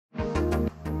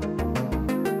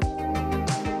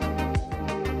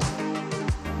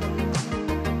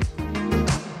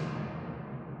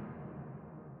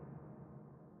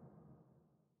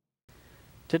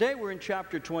Today we're in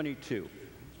chapter 22.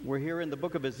 We're here in the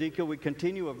book of Ezekiel. We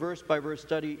continue a verse-by-verse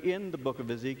study in the book of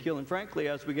Ezekiel. And frankly,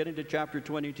 as we get into chapter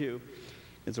 22,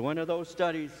 it's one of those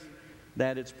studies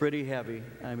that it's pretty heavy.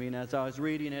 I mean, as I was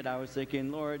reading it, I was thinking,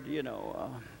 Lord,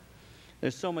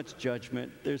 there's so much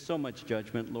judgment. There's so much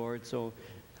judgment, Lord, so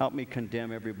help me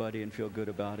condemn everybody and feel good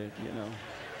about it,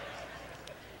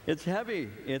 It's heavy.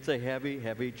 It's a heavy,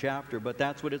 heavy chapter, but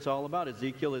that's what it's all about.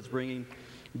 Ezekiel is bringing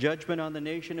judgment on the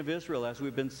nation of Israel, as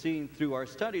we've been seeing through our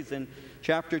studies. And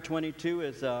chapter 22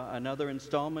 is another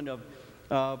installment of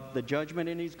the judgment,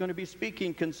 and he's going to be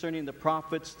speaking concerning the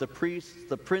prophets, the priests,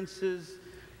 the princes,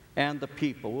 and the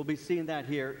people. We'll be seeing that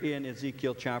here in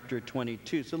Ezekiel chapter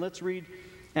 22. So let's read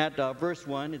at verse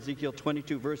 1, Ezekiel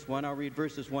 22, verse 1. I'll read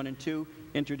verses 1 and 2,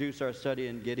 introduce our study,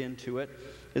 and get into it.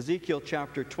 Ezekiel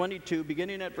chapter 22,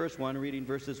 beginning at verse 1, reading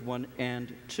verses 1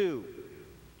 and 2.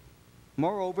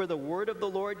 Moreover, the word of the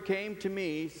Lord came to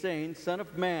me, saying, Son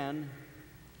of man,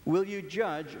 will you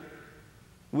judge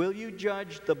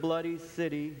the bloody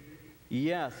city?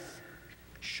 Yes,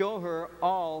 show her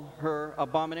all her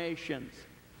abominations.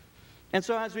 And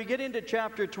so as we get into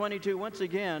chapter 22, once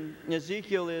again,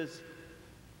 Ezekiel is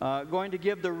going to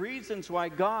give the reasons why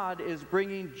God is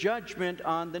bringing judgment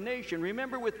on the nation.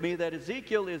 Remember with me that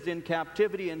Ezekiel is in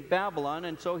captivity in Babylon,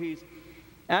 and so he's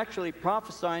actually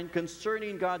prophesying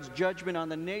concerning God's judgment on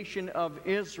the nation of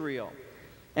Israel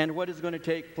and what is going to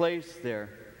take place there.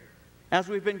 As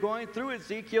we've been going through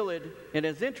Ezekiel, it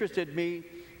has interested me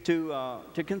to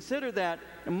consider that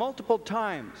multiple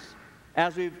times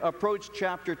as we've approached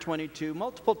chapter 22.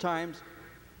 Multiple times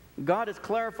God has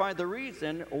clarified the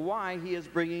reason why he is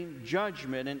bringing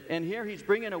judgment. And here he's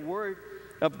bringing a word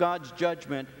of God's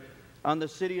judgment on the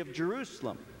city of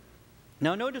Jerusalem.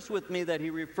 Now notice with me that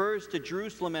he refers to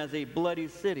Jerusalem as a bloody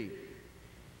city.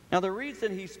 Now the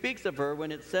reason he speaks of her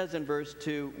when it says in verse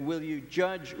 2, will you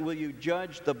judge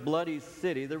the bloody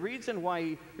city? The reason why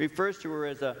he refers to her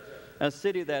as a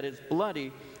city that is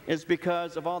bloody is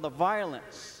because of all the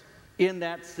violence in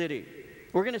that city.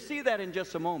 We're going to see that in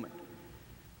just a moment.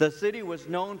 The city was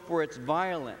known for its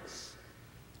violence.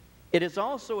 It is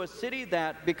also a city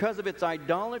that, because of its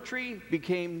idolatry,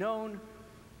 became known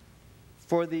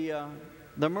for the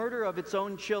murder of its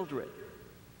own children.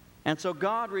 And so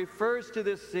God refers to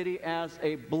this city as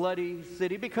a bloody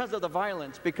city because of the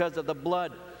violence, because of the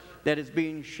blood that is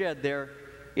being shed there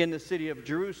in the city of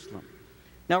Jerusalem.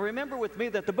 Now remember with me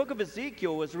that the book of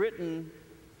Ezekiel was written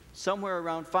somewhere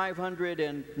around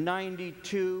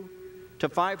 592 to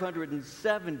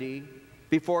 570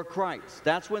 before Christ.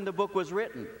 That's when the book was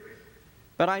written.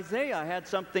 But Isaiah had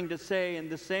something to say in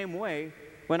the same way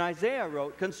when Isaiah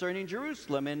wrote concerning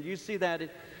Jerusalem. And you see that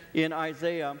in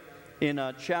Isaiah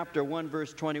in chapter 1,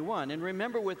 verse 21. And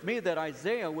remember with me that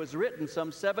Isaiah was written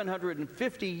some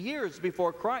 750 years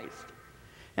before Christ.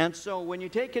 And so when you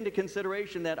take into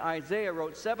consideration that Isaiah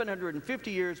wrote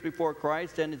 750 years before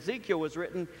Christ and Ezekiel was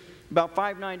written about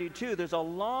 592, there's a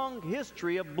long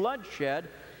history of bloodshed.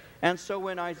 And so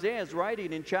when Isaiah is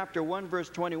writing in chapter 1, verse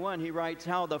 21, he writes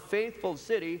how the faithful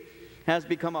city has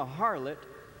become a harlot.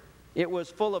 It was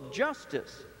full of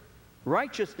justice,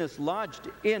 righteousness lodged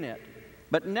in it,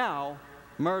 but now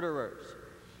murderers.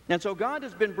 And so God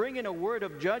has been bringing a word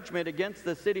of judgment against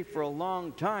the city for a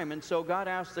long time. And so God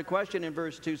asks the question in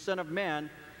verse 2, Son of man,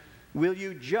 will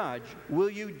you judge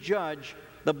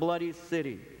the bloody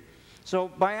city? So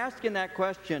by asking that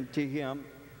question to him,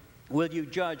 will you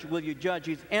judge,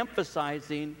 he's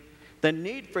emphasizing the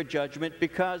need for judgment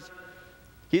because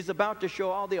he's about to show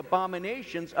all the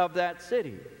abominations of that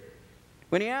city.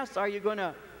 When he asks, are you going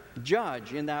to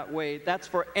judge in that way, that's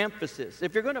for emphasis.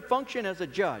 If you're going to function as a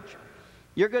judge,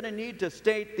 you're going to need to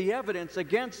state the evidence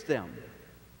against them.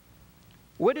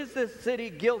 What is this city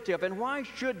guilty of, and why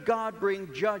should God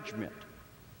bring judgment?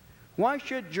 Why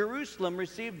should Jerusalem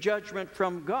receive judgment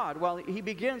from God? Well, he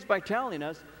begins by telling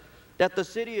us that the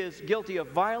city is guilty of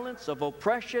violence, of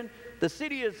oppression. The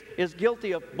city is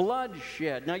guilty of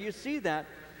bloodshed. Now you see that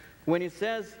when he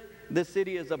says the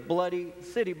city is a bloody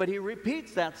city, but he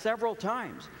repeats that several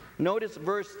times. Notice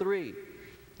verse 3.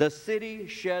 The city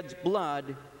sheds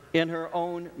blood in her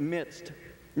own midst.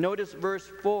 Notice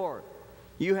verse 4.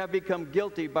 You have become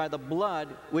guilty by the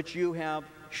blood which you have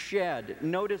shed.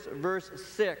 Notice verse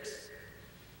 6.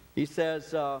 He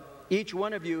says, each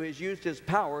one of you has used his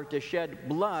power to shed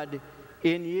blood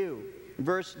in you.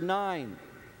 Verse 9.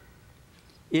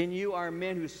 In you are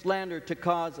men who slander to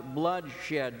cause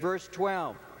bloodshed. Verse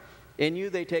 12. In you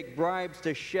they take bribes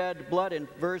to shed blood. In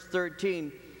verse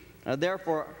 13,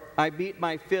 therefore I beat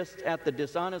my fist at the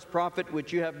dishonest profit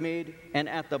which you have made, and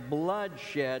at the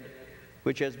bloodshed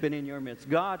which has been in your midst.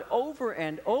 God over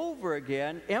and over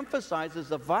again emphasizes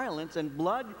the violence and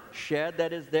bloodshed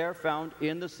that is there found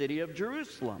in the city of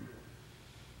Jerusalem.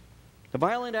 The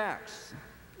violent acts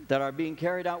that are being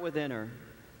carried out within her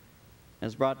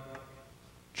has brought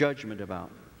judgment about.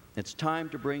 It's time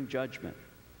to bring judgment.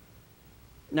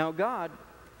 Now, God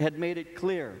had made it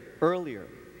clear earlier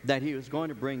that he was going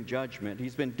to bring judgment.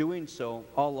 He's been doing so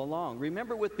all along.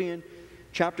 Remember with me in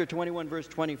chapter 21, verse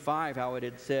 25, how it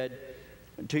had said,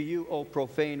 "To you, O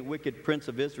profane, wicked prince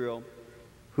of Israel,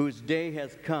 whose day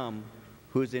has come,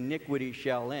 whose iniquity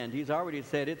shall end." He's already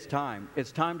said it's time.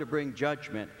 It's time to bring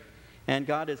judgment. And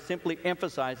God is simply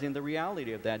emphasizing the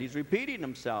reality of that. He's repeating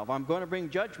himself. I'm going to bring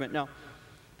judgment. Now,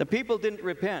 the people didn't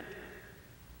repent.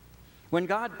 When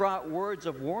God brought words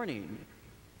of warning,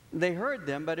 they heard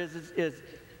them, but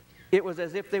it was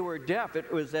as if they were deaf.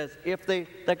 It was as if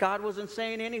that God wasn't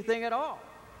saying anything at all.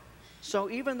 So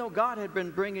even though God had been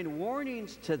bringing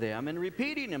warnings to them and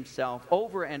repeating himself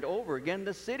over and over again,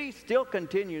 the city still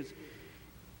continues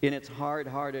in its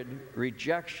hard-hearted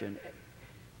rejection.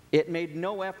 It made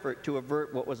no effort to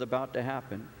avert what was about to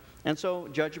happen. And so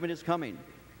judgment is coming.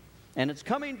 And it's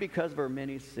coming because of our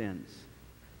many sins.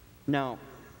 Now,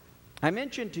 I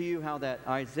mentioned to you how that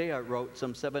Isaiah wrote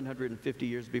some 750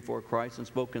 years before Christ and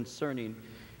spoke concerning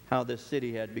how this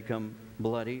city had become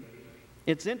bloody.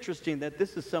 It's interesting that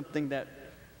this is something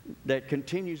that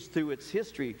continues through its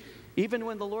history. Even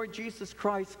when the Lord Jesus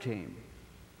Christ came.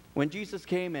 When Jesus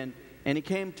came and he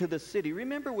came to the city,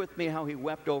 remember with me how he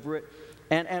wept over it.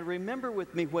 And remember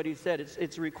with me what he said.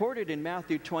 It's recorded in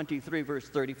Matthew 23, verse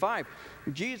 35.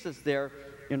 Jesus there,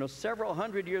 several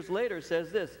hundred years later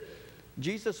says this.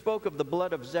 Jesus spoke of the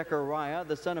blood of Zechariah,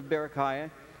 the son of Berechiah,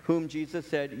 whom Jesus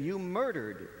said, "You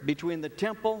murdered between the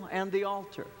temple and the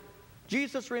altar."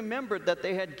 Jesus remembered that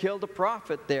they had killed a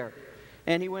prophet there.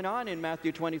 And he went on in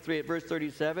Matthew 23 at verse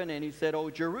 37, and he said, "O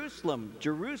Jerusalem,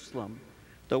 Jerusalem,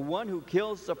 the one who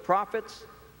kills the prophets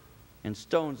and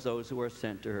stones those who are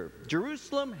sent to her."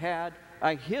 Jerusalem had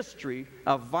a history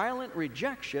of violent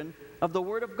rejection of the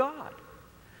Word of God.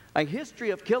 A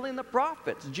history of killing the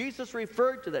prophets. Jesus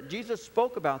referred to that. Jesus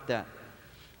spoke about that.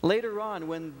 Later on,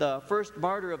 when the first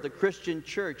martyr of the Christian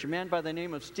church, a man by the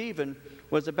name of Stephen,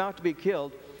 was about to be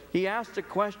killed, he asked a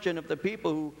question of the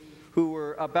people who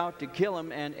were about to kill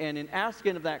him, and in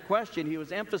asking of that question, he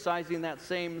was emphasizing that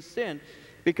same sin.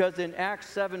 Because in Acts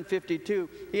 7:52,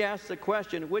 he asked the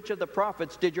question, "Which of the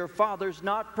prophets did your fathers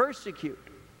not persecute?"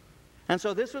 And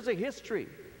so this was a history.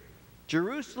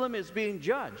 Jerusalem is being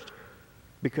judged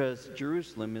because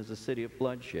Jerusalem is a city of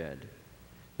bloodshed.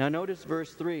 Now notice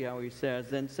verse 3, how he says,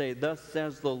 "Then say, thus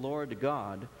says the Lord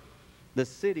God, the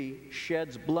city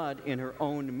sheds blood in her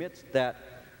own midst, that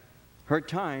her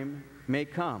time may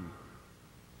come.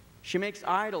 She makes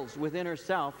idols within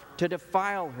herself to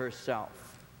defile herself."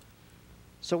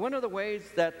 So one of the ways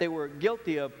that they were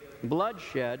guilty of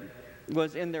bloodshed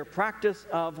was in their practice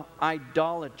of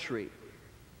idolatry.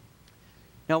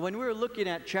 Now, when we were looking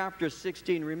at chapter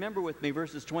 16, remember with me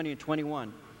verses 20 and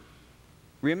 21.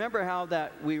 Remember how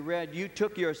that we read, "You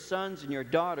took your sons and your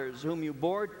daughters, whom you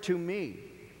bore to me,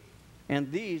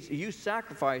 and these you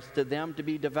sacrificed to them to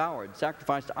be devoured,"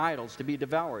 sacrificed to idols to be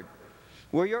devoured.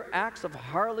 "Were your acts of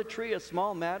harlotry a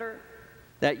small matter,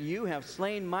 that you have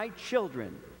slain my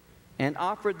children, and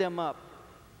offered them up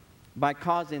by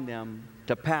causing them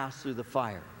to pass through the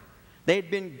fire?"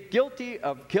 They'd been guilty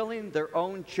of killing their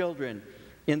own children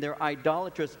in their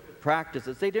idolatrous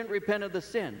practices. They didn't repent of the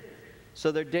sin,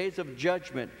 so their days of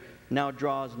judgment now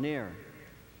draws near.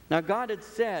 Now, God had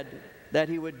said that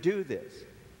he would do this,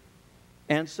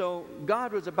 and so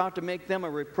God was about to make them a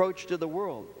reproach to the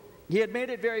world. He had made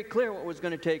it very clear what was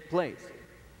going to take place.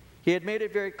 He had made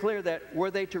it very clear that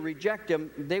were they to reject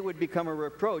him, they would become a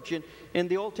reproach. In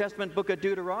the Old Testament book of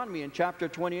Deuteronomy, in chapter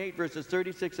 28, verses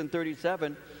 36 and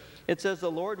 37, it says,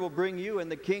 "The Lord will bring you and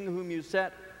the king whom you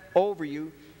set over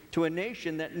you to a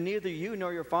nation that neither you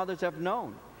nor your fathers have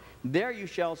known. There you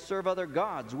shall serve other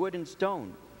gods, wood and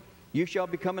stone. You shall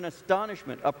become an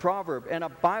astonishment, a proverb, and a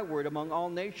byword among all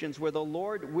nations, where the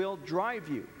Lord will drive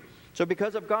you." So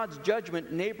because of God's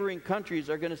judgment, neighboring countries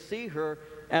are going to see her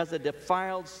as a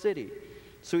defiled city.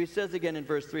 So he says again in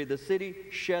verse 3, "The city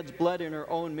sheds blood in her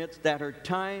own midst, that her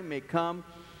time may come,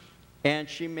 and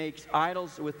she makes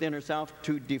idols within herself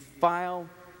to defile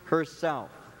herself.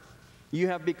 You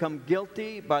have become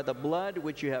guilty by the blood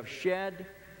which you have shed,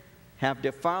 have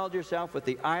defiled yourself with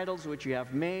the idols which you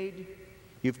have made.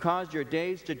 You've caused your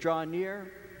days to draw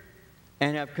near,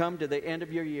 and have come to the end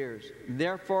of your years.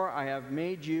 Therefore I have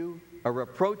made you a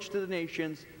reproach to the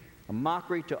nations, a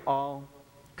mockery to all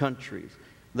countries."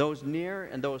 Those near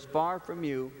and those far from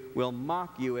you will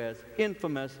mock you as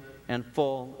infamous and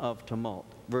full of tumult.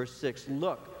 Verse 6,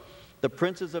 look, the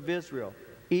princes of Israel,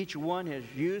 each one has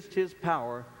used his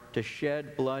power to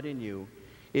shed blood in you.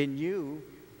 In you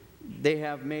they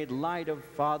have made light of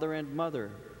father and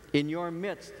mother. In your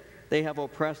midst they have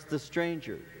oppressed the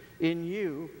stranger. In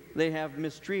you they have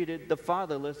mistreated the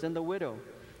fatherless and the widow.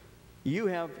 You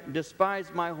have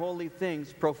despised my holy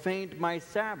things, profaned my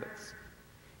Sabbaths.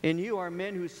 In you are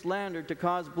men who slander to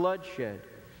cause bloodshed.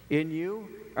 In you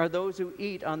are those who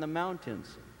eat on the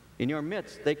mountains. In your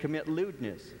midst they commit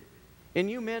lewdness. In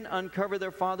you men uncover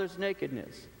their father's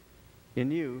nakedness.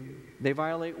 In you they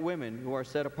violate women who are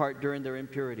set apart during their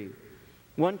impurity.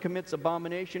 One commits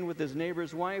abomination with his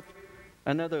neighbor's wife.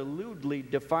 Another lewdly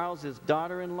defiles his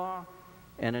daughter-in-law.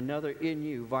 And another in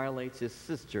you violates his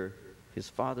sister, his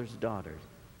father's daughter.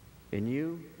 In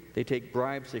you they take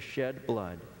bribes to shed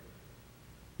blood.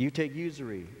 You take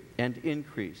usury and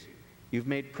increase. You've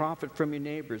made profit from your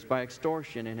neighbors by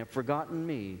extortion and have forgotten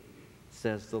me,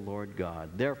 says the Lord God.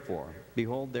 Therefore,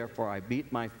 behold, therefore, I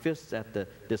beat my fists at the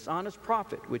dishonest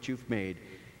profit which you've made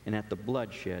and at the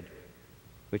bloodshed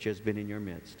which has been in your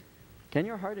midst. Can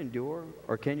your heart endure,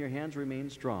 or can your hands remain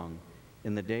strong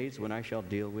in the days when I shall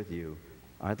deal with you?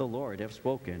 I, the Lord, have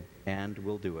spoken and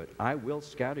will do it. I will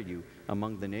scatter you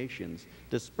among the nations,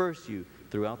 disperse you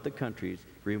throughout the countries,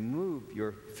 remove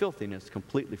your filthiness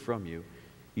completely from you.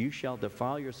 You shall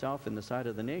defile yourself in the sight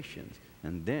of the nations,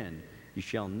 and then you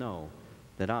shall know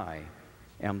that I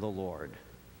am the Lord.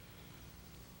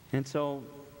 And so,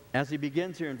 as he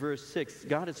begins here in verse 6,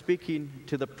 God is speaking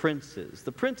to the princes.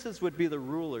 The princes would be the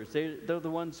rulers. They're the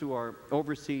ones who are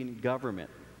overseeing government.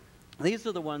 These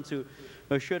are the ones who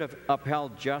should have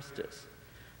upheld justice.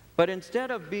 But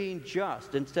instead of being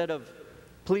just, instead of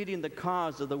pleading the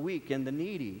cause of the weak and the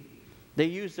needy, they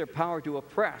use their power to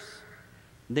oppress.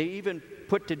 They even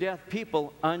put to death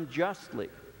people unjustly.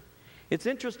 It's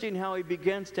interesting how he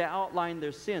begins to outline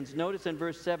their sins. Notice in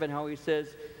verse 7 how he says,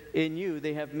 in you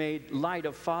they have made light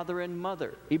of father and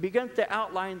mother. He begins to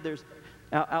outline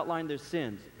their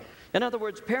sins. In other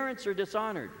words, parents are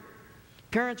dishonored.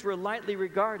 Parents were lightly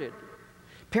regarded.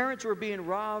 Parents were being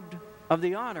robbed of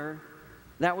the honor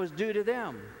that was due to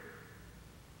them.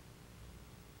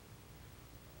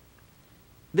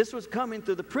 This was coming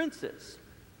through the princes.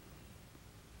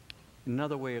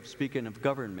 Another way of speaking of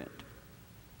government.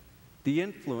 The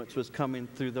influence was coming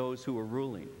through those who were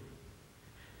ruling.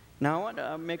 Now I want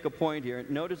to make a point here.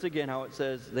 Notice again how it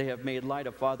says they have made light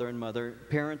of father and mother.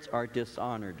 Parents are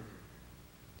dishonored.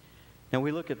 Now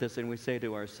we look at this and we say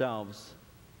to ourselves,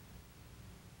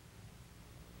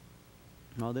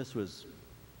 well, this was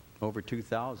over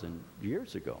 2,000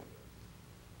 years ago.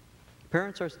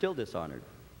 Parents are still dishonored.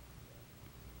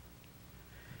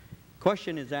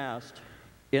 Question is asked,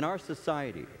 in our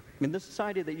society, in the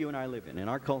society that you and I live in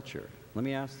our culture, let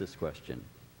me ask this question.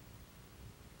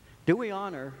 Do we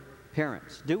honor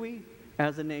parents? Do we,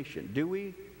 as a nation, do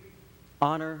we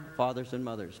honor fathers and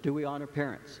mothers? Do we honor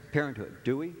parents, parenthood?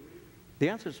 Do we? The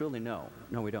answer is really no.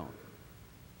 No, we don't.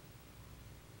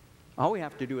 All we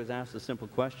have to do is ask the simple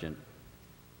question.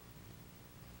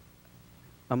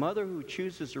 A mother who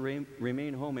chooses to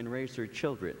remain home and raise her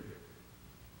children,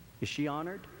 is she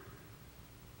honored?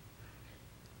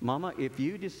 Mama, if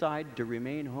you decide to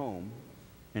remain home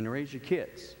and raise your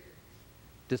kids,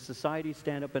 does society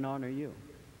stand up and honor you?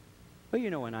 Well, you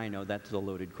know and I know that's a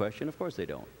loaded question. Of course they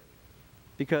don't.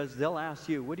 Because they'll ask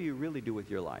you, what do you really do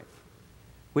with your life?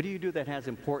 What do you do that has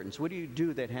importance? What do you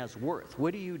do that has worth?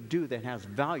 What do you do that has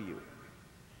value?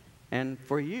 And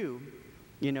for you,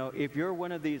 you know, if you're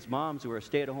one of these moms who are a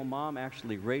stay-at-home mom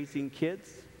actually raising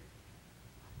kids,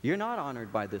 you're not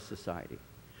honored by this society.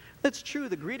 That's true.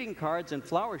 The greeting cards and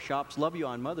flower shops love you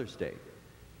on Mother's Day.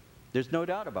 There's no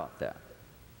doubt about that.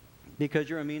 Because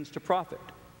you're a means to profit.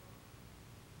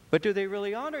 But do they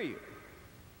really honor you?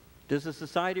 Does the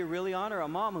society really honor a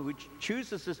mom who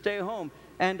chooses to stay home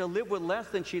and to live with less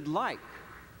than she'd like,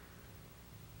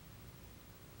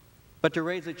 but to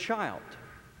raise a child,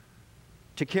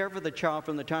 to care for the child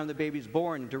from the time the baby's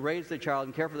born, to raise the child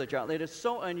and care for the child? It is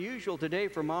so unusual today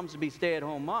for moms to be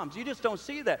stay-at-home moms. You just don't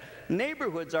see that.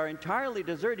 Neighborhoods are entirely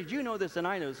deserted. You know this and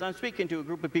I know this. I'm speaking to a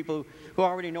group of people who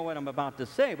already know what I'm about to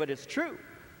say, but it's true.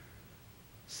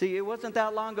 See, it wasn't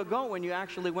that long ago when you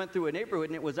actually went through a neighborhood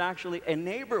and it was actually a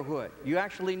neighborhood. You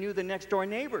actually knew the next-door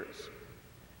neighbors.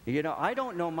 You know, I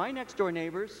don't know my next-door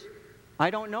neighbors. I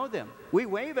don't know them. We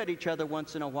wave at each other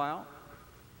once in a while,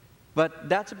 but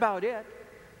that's about it.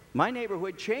 My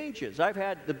neighborhood changes. I've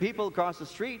had the people across the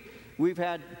street, we've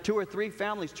had 2 or 3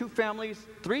 families, 2 families,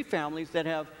 3 families that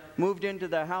have moved into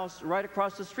the house right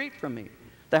across the street from me.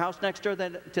 The house next door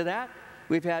to that,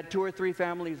 we've had 2 or 3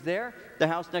 families there. The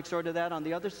house next door to that on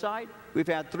the other side, we've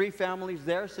had 3 families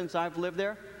there since I've lived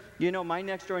there. You know, my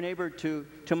next door neighbor to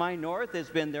my north has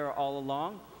been there all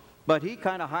along, but he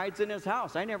kind of hides in his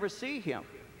house. I never see him.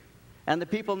 And the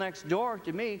people next door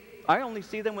to me, I only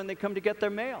see them when they come to get their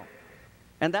mail.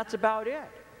 And that's about it.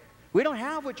 We don't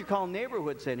have what you call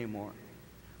neighborhoods anymore.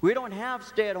 We don't have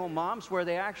stay-at-home moms where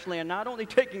they actually are not only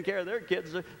taking care of their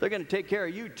kids, they're going to take care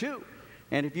of you too.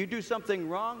 And if you do something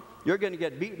wrong, you're going to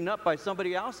get beaten up by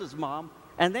somebody else's mom,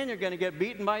 and then you're going to get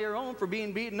beaten by your own for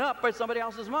being beaten up by somebody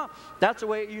else's mom. That's the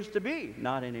way it used to be.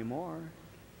 Not anymore.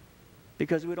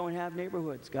 Because we don't have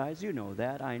neighborhoods, guys. You know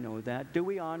that. I know that. Do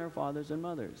we honor fathers and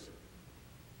mothers?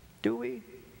 Do we?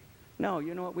 No,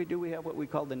 you know what we do? We have what we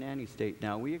call the nanny state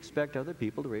now. We expect other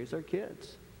people to raise our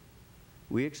kids.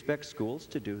 We expect schools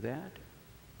to do that.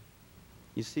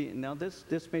 You see, now this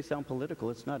may sound political.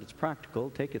 It's not. It's practical.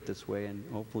 Take it this way, and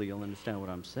hopefully you'll understand what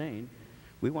I'm saying.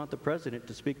 We want the president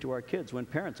to speak to our kids when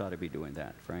parents ought to be doing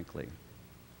that, frankly.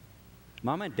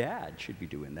 Mom and dad should be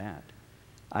doing that.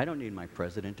 I don't need my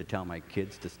president to tell my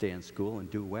kids to stay in school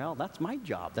and do well. That's my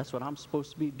job. That's what I'm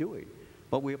supposed to be doing.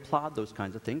 But we applaud those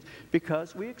kinds of things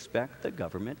because we expect the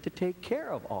government to take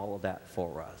care of all of that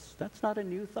for us. That's not a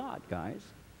new thought, guys.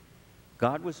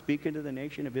 God was speaking to the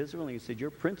nation of Israel, and he said, your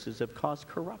princes have caused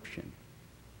corruption.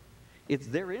 It's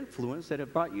their influence that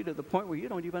have brought you to the point where you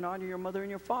don't even honor your mother and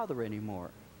your father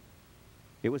anymore.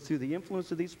 It was through the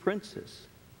influence of these princes.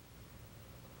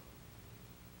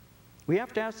 We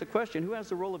have to ask the question, who has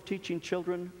the role of teaching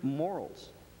children morals?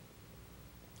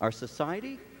 Our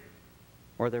society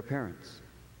or their parents?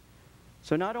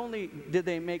 So not only did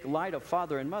they make light of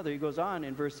father and mother, he goes on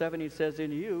in verse 7, he says,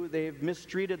 in you they have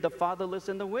mistreated the fatherless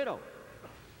and the widow.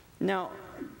 Now,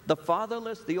 the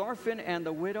fatherless, the orphan, and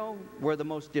the widow were the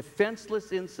most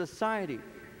defenseless in society.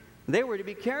 They were to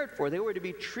be cared for. They were to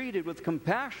be treated with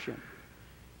compassion.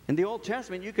 In the Old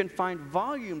Testament, you can find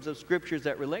volumes of scriptures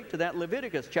that relate to that.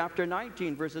 Leviticus chapter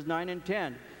 19, verses 9 and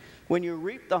 10. When you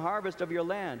reap the harvest of your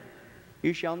land,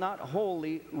 you shall not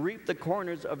wholly reap the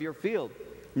corners of your field,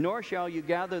 nor shall you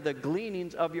gather the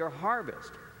gleanings of your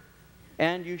harvest.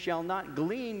 And you shall not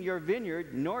glean your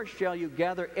vineyard, nor shall you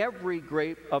gather every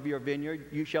grape of your vineyard.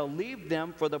 You shall leave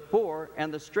them for the poor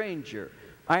and the stranger.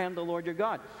 I am the Lord your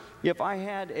God. If I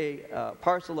had a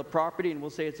parcel of property, and we'll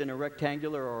say it's in a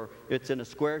rectangular or it's in a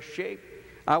square shape,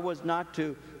 I was not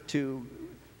to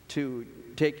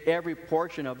take every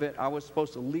portion of it. I was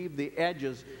supposed to leave the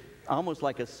edges almost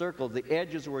like a circle. The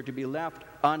edges were to be left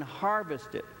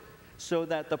unharvested so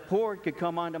that the poor could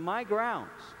come onto my grounds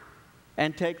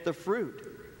and take the fruit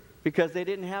because they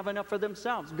didn't have enough for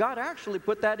themselves. God actually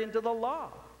put that into the law.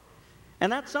 And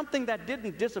that's something that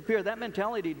didn't disappear. That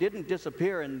mentality didn't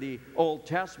disappear in the Old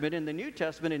Testament. In the New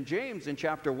Testament, in James, in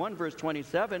chapter 1, verse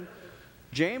 27,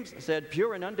 James said,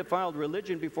 pure and undefiled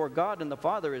religion before God and the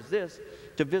Father is this,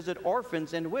 to visit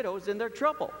orphans and widows in their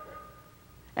trouble.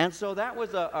 And so that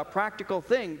was a practical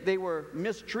thing. They were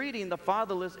mistreating the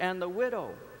fatherless and the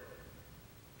widow.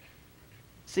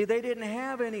 See, they didn't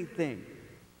have anything,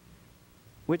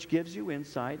 which gives you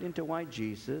insight into why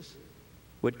Jesus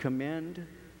would commend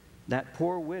that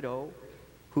poor widow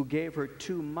who gave her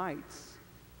 2 mites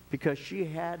because she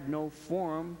had no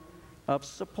form of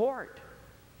support.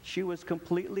 She was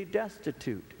completely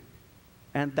destitute.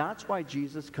 And that's why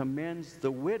Jesus commends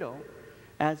the widow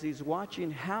as he's watching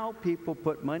how people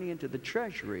put money into the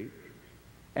treasury,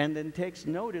 and then takes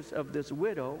notice of this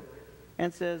widow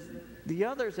and says, the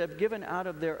others have given out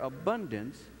of their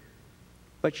abundance,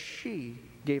 but she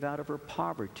gave out of her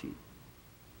poverty.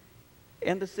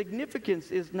 And the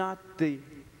significance is not the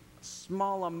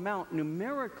small amount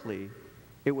numerically,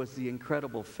 it was the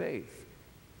incredible faith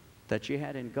that she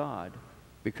had in God,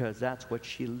 because that's what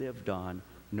she lived on.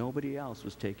 Nobody else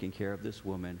was taking care of this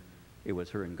woman. It was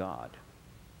her and God.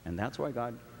 And that's why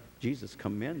Jesus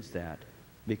commends that,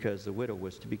 because the widow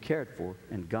was to be cared for,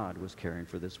 and God was caring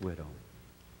for this widow.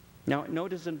 Now,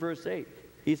 notice in verse 8,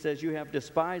 he says, you have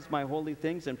despised my holy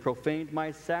things and profaned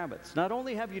my Sabbaths. Not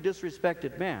only have you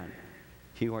disrespected man,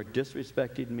 you are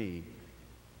disrespecting me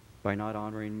by not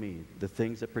honoring me, the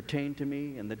things that pertain to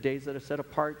me and the days that are set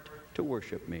apart to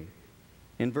worship me.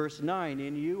 In verse 9,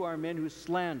 in you are men who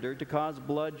slander to cause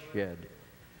bloodshed.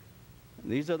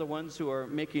 These are the ones who are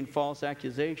making false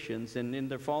accusations, and in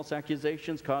their false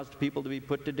accusations caused people to be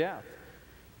put to death.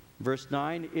 Verse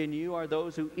 9, in you are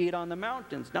those who eat on the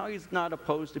mountains. Now, he's not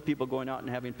opposed to people going out and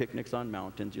having picnics on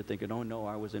mountains. You're thinking, oh no,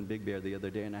 I was in Big Bear the other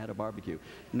day and I had a barbecue.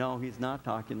 No, he's not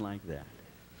talking like that.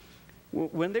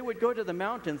 When they would go to the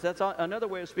mountains, that's another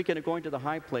way of speaking of going to the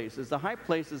high places. The high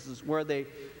places is where they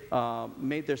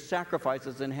made their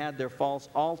sacrifices and had their false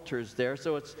altars there.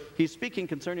 So he's speaking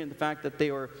concerning the fact that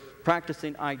they were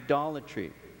practicing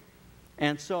idolatry.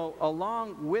 And so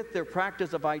along with their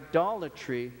practice of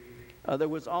idolatry, there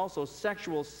was also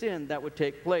sexual sin that would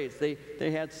take place.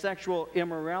 They had sexual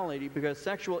immorality, because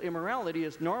sexual immorality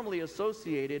is normally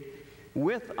associated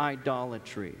with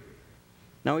idolatry.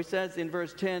 Now he says in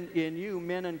verse 10, in you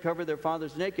men uncover their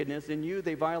father's nakedness. In you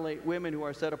they violate women who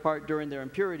are set apart during their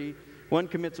impurity. One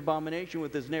commits abomination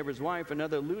with his neighbor's wife.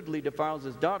 Another lewdly defiles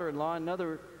his daughter-in-law.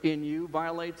 Another in you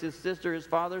violates his sister, his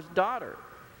father's daughter.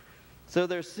 So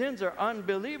their sins are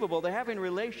unbelievable. They're having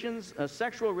relations,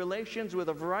 sexual relations with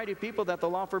a variety of people that the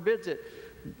law forbids it.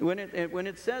 When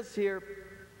it says here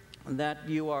that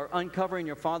you are uncovering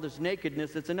your father's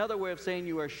nakedness, it's another way of saying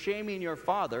you are shaming your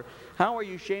father. How are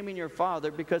you shaming your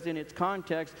father? Because in its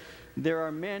context, there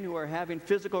are men who are having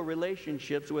physical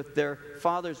relationships with their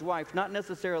father's wife, not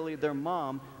necessarily their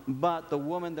mom, but the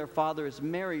woman their father is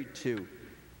married to.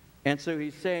 And so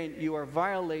he's saying you are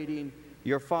violating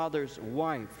your father's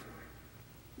wife.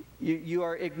 You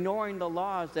are ignoring the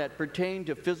laws that pertain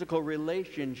to physical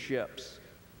relationships.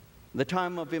 The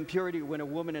time of impurity, when a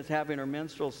woman is having her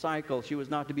menstrual cycle, she was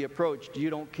not to be approached.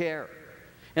 You don't care.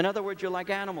 In other words, you're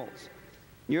like animals.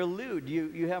 You're lewd.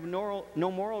 You have no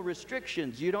moral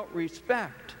restrictions. You don't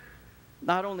respect.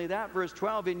 Not only that, verse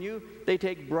 12, in you they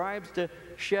take bribes to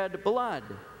shed blood.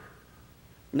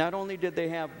 Not only did they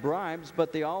have bribes,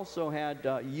 but they also had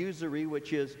usury,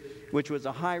 which was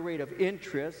a high rate of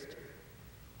interest.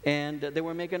 And they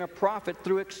were making a profit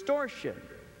through extortion.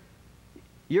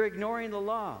 You're ignoring the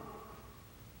law.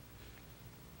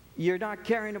 You're not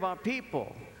caring about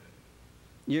people.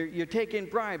 You're taking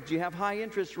bribes. You have high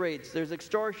interest rates. There's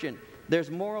extortion. There's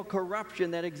moral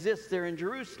corruption that exists there in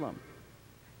Jerusalem.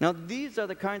 Now, these are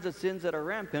the kinds of sins that are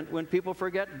rampant when people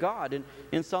forget God. And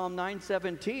in Psalm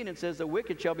 9:17, it says, the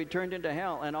wicked shall be turned into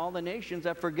hell, and all the nations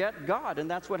that forget God. And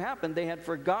that's what happened. They had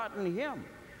forgotten Him.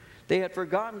 They had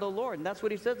forgotten the Lord. And that's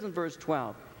what he says in verse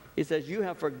 12. He says, you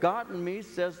have forgotten me,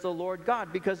 says the Lord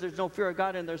God. Because there's no fear of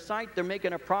God in their sight, they're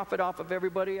making a profit off of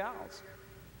everybody else.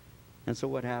 And so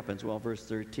what happens? Well, verse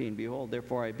 13, behold,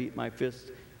 therefore I beat my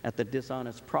fist at the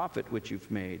dishonest profit which you've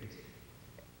made,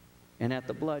 and at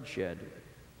the bloodshed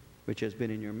which has been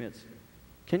in your midst.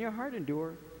 Can your heart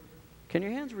endure? Can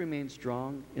your hands remain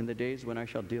strong in the days when I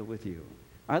shall deal with you?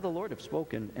 I, the Lord, have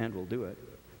spoken and will do it.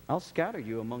 I'll scatter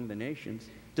you among the nations,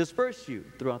 disperse you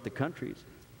throughout the countries,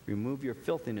 remove your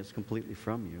filthiness completely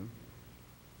from you.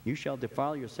 You shall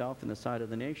defile yourself in the sight of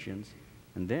the nations,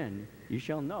 and then you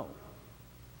shall know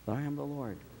that I am the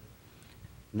Lord.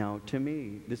 Now, to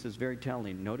me, this is very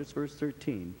telling. Notice verse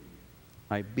 13.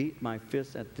 I beat my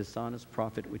fist at dishonest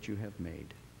profit which you have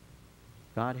made.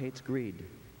 God hates greed.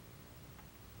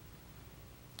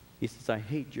 He says, I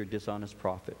hate your dishonest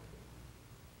profit.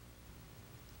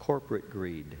 Corporate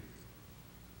greed.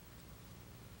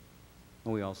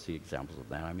 And we all see examples of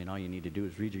that. I mean, all you need to do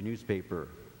is read your newspaper.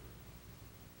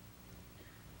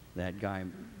 That guy,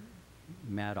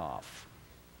 Madoff.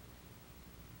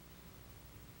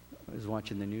 I was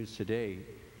watching the news today.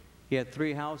 He had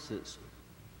 3 houses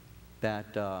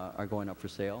that are going up for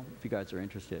sale, if you guys are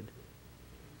interested.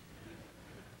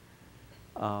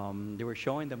 They were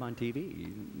showing them on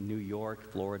TV, New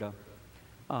York, Florida.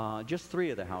 Just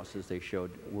 3 of the houses they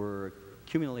showed were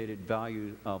accumulated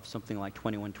value of something like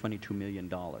 $22 million.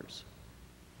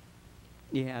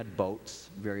 He had boats,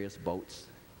 various boats.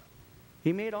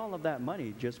 He made all of that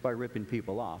money just by ripping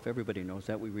people off. Everybody knows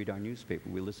that. We read our newspaper.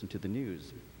 We listen to the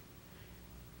news.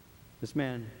 This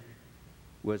man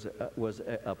was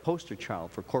a poster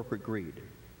child for corporate greed,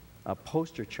 a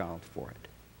poster child for it.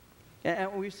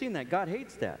 And we've seen that. God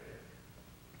hates that.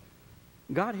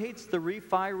 God hates the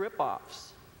refi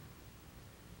rip-offs.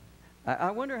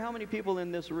 I wonder how many people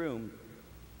in this room,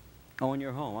 in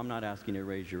your home, I'm not asking you to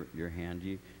raise your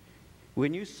hand.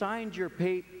 When you signed your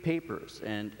papers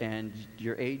and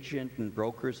your agent and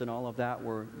brokers and all of that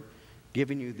were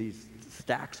giving you these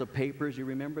stacks of papers, you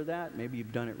remember that? Maybe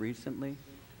you've done it recently,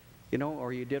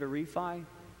 or you did a refi,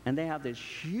 and they have this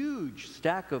huge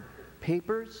stack of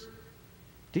papers.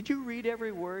 Did you read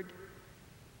every word?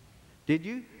 Did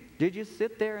you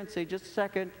sit there and say, just a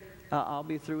second, I'll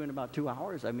be through in about 2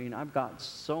 hours? I mean, I've got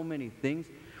so many things.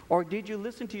 Or did you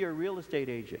listen to your real estate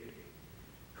agent,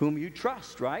 whom you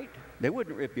trust, right? They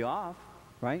wouldn't rip you off,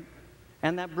 right?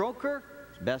 And that broker,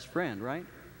 best friend, right?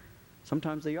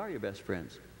 Sometimes they are your best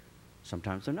friends.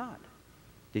 Sometimes they're not.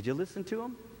 Did you listen to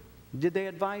them? Did they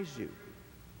advise you?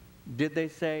 Did they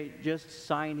say, just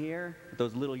sign here?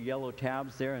 Those little yellow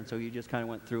tabs there, and so you just kind of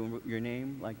went through your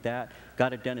name like that,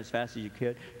 got it done as fast as you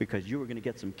could, because you were going to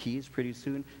get some keys pretty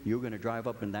soon. You were going to drive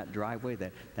up in that driveway,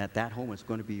 that home is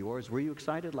going to be yours. Were you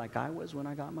excited like I was when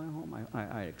I got my home?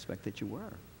 I expect that you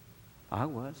were. I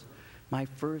was. My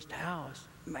first house,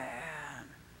 man,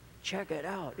 check it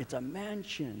out. It's a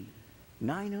mansion,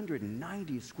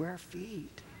 990 square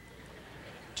feet,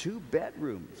 2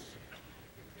 bedrooms.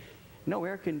 No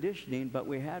air conditioning, but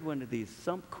we had one of these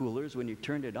sump coolers. When you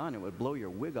turned it on, it would blow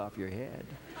your wig off your head.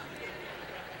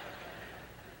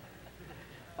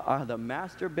 The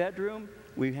master bedroom,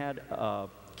 we had a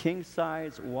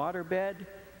king-size water bed.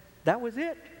 That was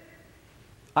it.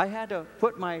 I had to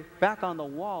put my back on the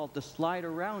wall to slide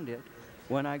around it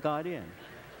when I got in.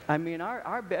 I mean,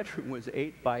 our bedroom was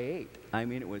 8 by 8. I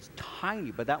mean, it was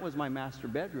tiny, but that was my master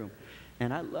bedroom.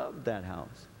 And I loved that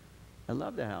house. I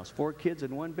loved that house. 4 kids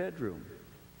in 1 bedroom,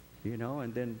 you know,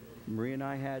 and then Marie and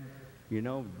I had, you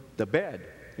know, the bed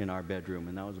in our bedroom,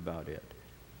 and that was about it.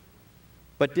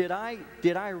 But did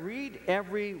I read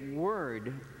every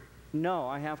word? No,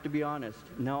 I have to be honest.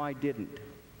 No, I didn't.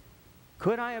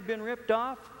 Could I have been ripped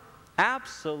off?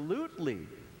 Absolutely.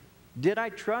 Did I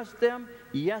trust them?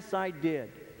 Yes, I did.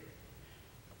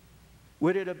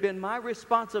 Would it have been my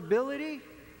responsibility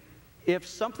if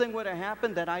something would have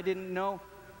happened that I didn't know?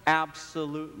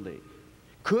 Absolutely.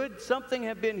 Could something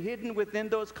have been hidden within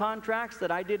those contracts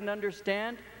that I didn't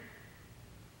understand?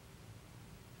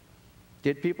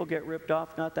 Did people get ripped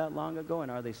off not that long ago,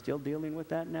 and are they still dealing with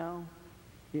that now?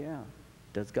 Yeah.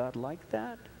 Does God like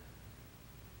that?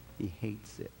 He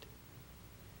hates it.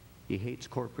 He hates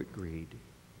corporate greed.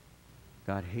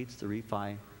 God hates the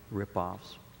refi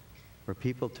rip-offs where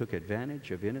people took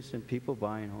advantage of innocent people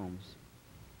buying homes.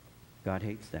 God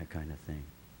hates that kind of thing.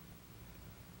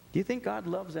 Do you think God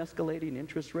loves escalating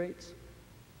interest rates?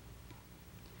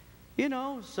 You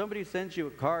know, somebody sends you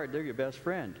a card, they're your best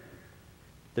friend.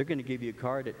 They're going to give you a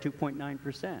card at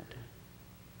 2.9%.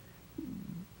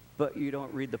 But you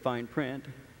don't read the fine print,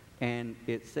 and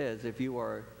it says if you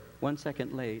are 1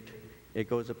 second late, it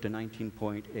goes up to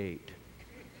 19.8.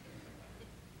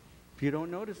 You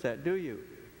don't notice that, do you?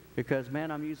 Because,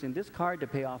 man, I'm using this card to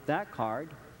pay off that card.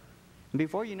 And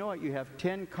before you know it, you have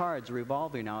 10 cards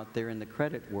revolving out there in the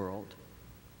credit world.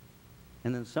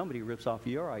 And then somebody rips off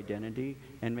your identity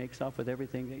and makes off with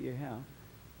everything that you have.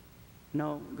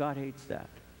 No, God hates that.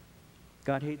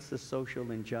 God hates the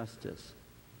social injustice.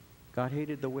 God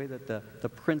hated the way that the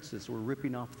princes were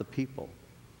ripping off the people.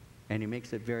 And he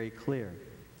makes it very clear.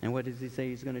 And what does he say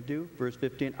he's going to do? Verse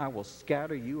 15, I will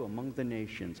scatter you among the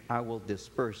nations. I will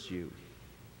disperse you.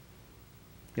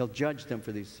 He'll judge them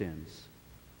for these sins.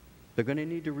 They're going to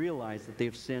need to realize that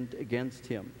they've sinned against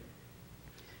him.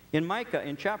 In Micah,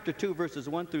 in chapter 2, verses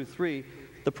 1 through 3,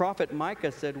 the prophet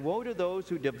Micah said, woe to those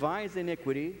who devise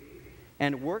iniquity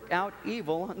and work out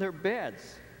evil on their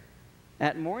beds.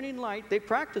 At morning light they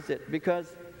practice it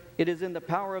because it is in the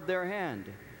power of their hand.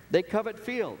 They covet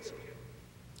fields,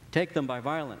 take them by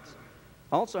violence,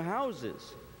 also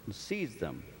houses, and seize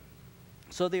them.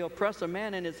 So they oppress a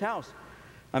man and his house,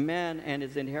 a man and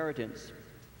his inheritance.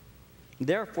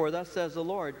 Therefore, thus says the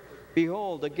Lord,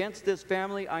 behold, against this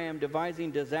family I am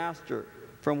devising disaster,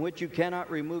 from which you cannot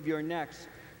remove your necks,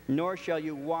 nor shall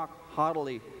you walk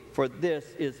haughtily, for this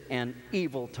is an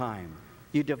evil time.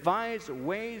 You devise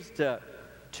ways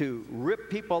to rip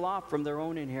people off from their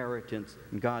own inheritance.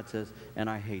 And God says, and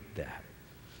I hate that.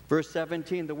 Verse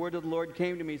 17, the word of the Lord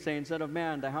came to me, saying, Son of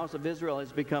man, the house of Israel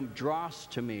has become dross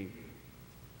to me.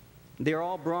 They are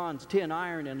all bronze, tin,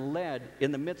 iron, and lead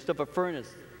in the midst of a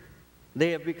furnace.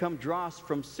 They have become dross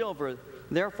from silver.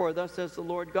 Therefore, thus says the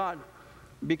Lord God,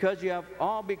 because you have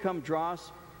all become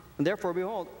dross, and therefore,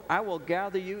 behold, I will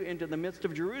gather you into the midst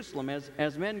of Jerusalem,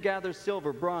 as men gather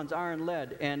silver, bronze, iron,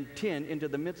 lead, and tin into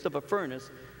the midst of a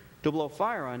furnace to blow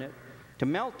fire on it, to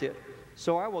melt it.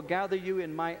 So I will gather you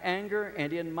in my anger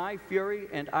and in my fury,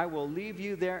 and I will leave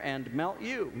you there and melt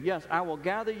you. Yes, I will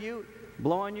gather you,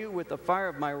 blow on you with the fire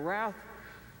of my wrath.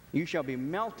 You shall be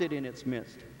melted in its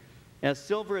midst. As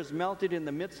silver is melted in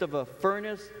the midst of a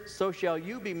furnace, so shall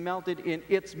you be melted in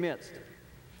its midst.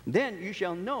 Then you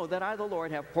shall know that I, the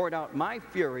Lord, have poured out my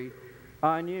fury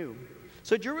on you.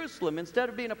 So Jerusalem, instead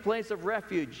of being a place of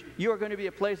refuge, you are going to be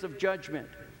a place of judgment.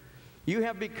 You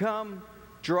have become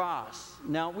dross.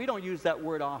 Now, we don't use that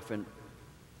word often.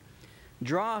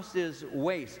 Dross is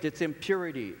waste. It's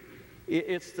impurity.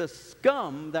 It's the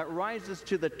scum that rises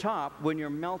to the top when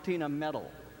you're melting a metal.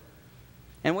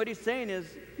 And what he's saying is,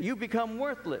 you become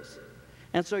worthless.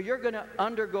 And so you're going to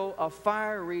undergo a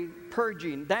fiery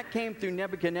purging. That came through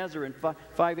Nebuchadnezzar in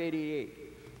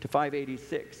 588 to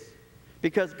 586.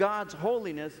 Because God's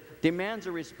holiness demands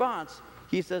a response.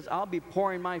 He says, I'll be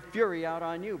pouring my fury out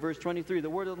on you. Verse 23, the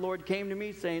word of the Lord came to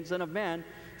me, saying, Son of man,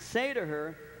 say to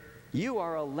her, you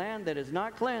are a land that is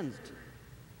not cleansed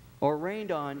or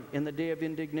rained on in the day of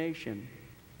indignation.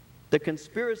 The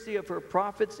conspiracy of her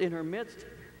prophets in her midst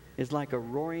is like a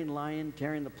roaring lion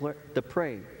tearing the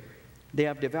prey. They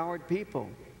have devoured people.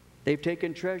 They've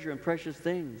taken treasure and precious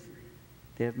things.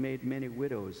 They have made many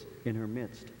widows in her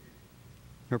midst.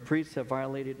 Her priests have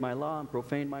violated my law and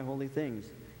profaned my holy things.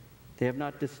 They have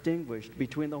not distinguished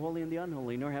between the holy and the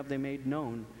unholy, nor have they made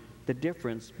known the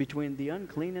difference between the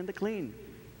unclean and the clean.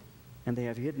 And they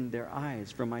have hidden their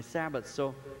eyes from my Sabbaths,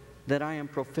 so that I am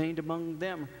profaned among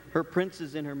them. Her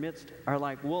princes in her midst are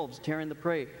like wolves tearing the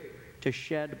prey, to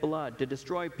shed blood, to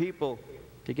destroy people,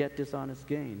 to get dishonest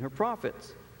gain. Her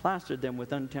prophets plastered them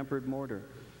with untempered mortar,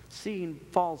 seeing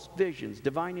false visions,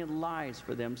 divining lies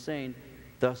for them, saying,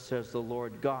 Thus says the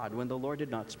Lord God, when the Lord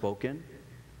had not spoken.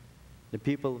 The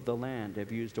people of the land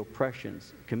have used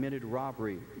oppressions, committed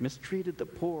robbery, mistreated the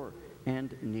poor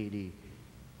and needy,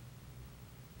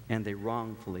 and they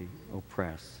wrongfully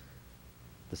oppress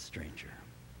the stranger.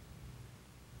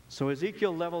 So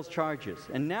Ezekiel levels charges,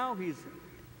 and now he's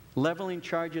leveling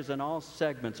charges on all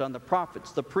segments, on the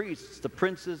prophets, the priests, the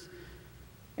princes,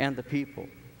 and the people.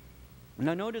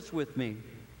 Now notice with me,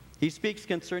 he speaks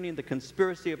concerning the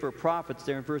conspiracy of her prophets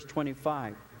there in verse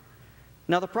 25.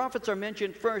 Now the prophets are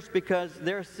mentioned first because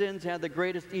their sins had the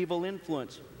greatest evil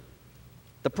influence.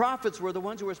 The prophets were the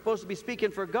ones who were supposed to be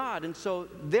speaking for God, and so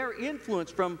their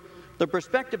influence from the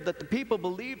perspective that the people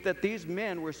believed that these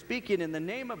men were speaking in the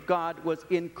name of God was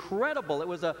incredible. It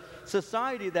was a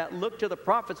society that looked to the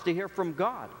prophets to hear from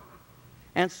God.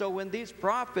 And so when these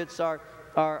prophets are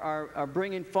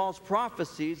bringing false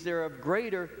prophecies, they're of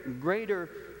greater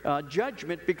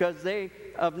judgment, because they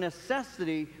of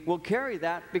necessity will carry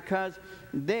that because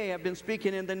they have been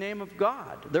speaking in the name of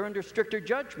God. They're under stricter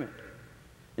judgment.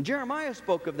 And Jeremiah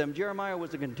spoke of them. Jeremiah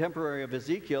was a contemporary of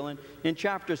Ezekiel, and in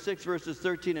chapter 6, verses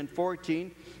 13 and 14,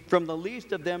 from the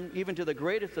least of them even to the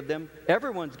greatest of them,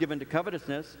 everyone's given to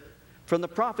covetousness, from the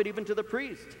prophet even to the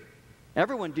priest.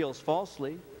 Everyone deals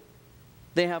falsely.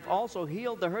 They have also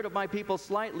healed the hurt of my people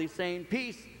slightly, saying,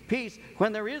 Peace, peace,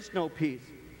 when there is no peace.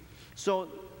 So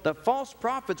the false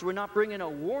prophets were not bringing a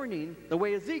warning the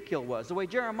way Ezekiel was, the way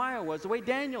Jeremiah was, the way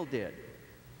Daniel did.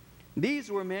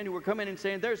 These were men who were coming and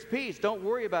saying, there's peace, don't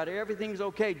worry about it, everything's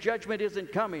okay, judgment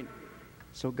isn't coming.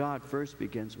 So God first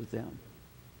begins with them.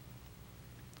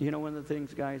 You know, one of the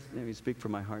things, guys, let me speak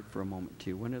from my heart for a moment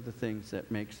too. One of the things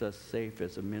that makes us safe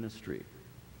as a ministry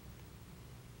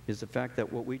is the fact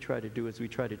that what we try to do is we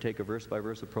try to take a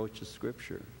verse-by-verse approach to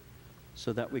Scripture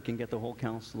so that we can get the whole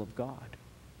counsel of God.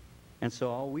 And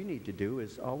so all we need to do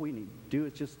is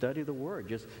just study the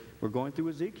Word. We're going through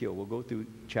Ezekiel. We'll go through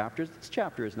chapters. This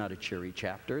chapter is not a cheery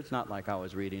chapter. It's not like I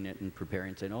was reading it and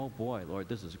preparing, saying, oh boy, Lord,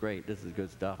 this is great. This is good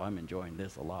stuff. I'm enjoying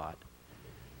this a lot.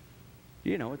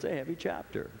 You know, it's a heavy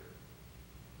chapter.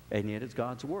 And yet it's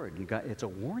God's Word. And it's a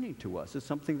warning to us. It's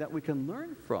something that we can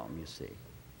learn from, you see.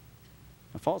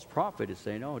 A false prophet is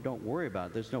saying, oh, don't worry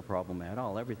about it. There's no problem at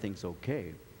all. Everything's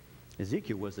okay.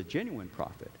 Ezekiel was a genuine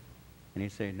prophet. And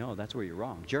he's saying, no, that's where you're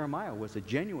wrong. Jeremiah was a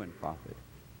genuine prophet.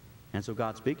 And so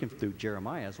God's speaking through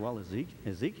Jeremiah as well as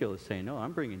Ezekiel is saying, no,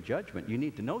 I'm bringing judgment. You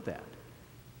need to know that.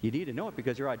 You need to know it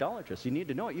because you're idolatrous. You need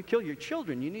to know it. You kill your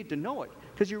children. You need to know it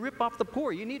because you rip off the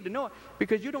poor. You need to know it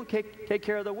because you don't take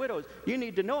care of the widows. You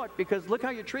need to know it because look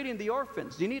how you're treating the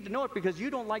orphans. You need to know it because you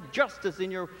don't like justice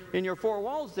in your four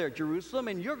walls there, Jerusalem,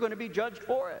 and you're going to be judged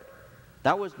for it.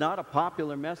 That was not a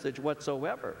popular message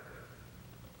whatsoever.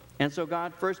 And so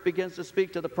God first begins to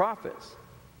speak to the prophets.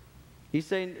 He's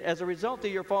saying, as a result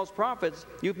of your false prophets,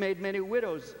 you've made many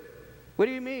widows. What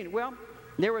do you mean? Well,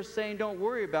 they were saying, don't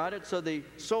worry about it. So the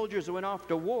soldiers went off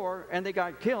to war, and they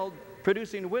got killed,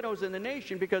 producing widows in the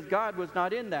nation because God was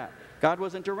not in that. God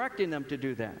wasn't directing them to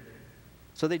do that.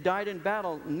 So they died in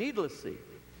battle needlessly.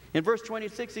 In verse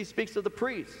 26, he speaks of the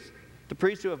priests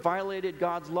who have violated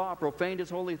God's law, profaned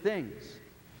his holy things.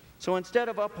 So instead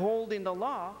of upholding the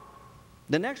law,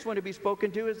 the next one to be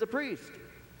spoken to is the priest.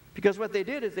 Because what they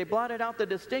did is they blotted out the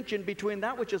distinction between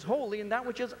that which is holy and that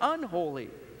which is unholy.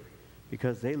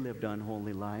 Because they lived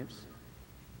unholy lives.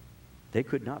 They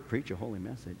could not preach a holy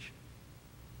message.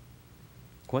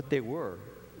 What they were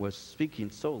was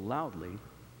speaking so loudly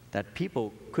that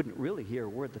people couldn't really hear a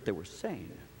word that they were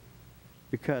saying.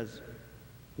 Because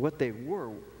what they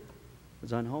were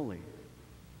was unholy.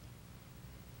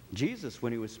 Jesus,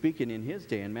 when he was speaking in his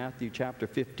day in Matthew chapter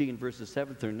 15, verses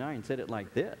 7 through 9, said it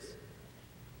like this.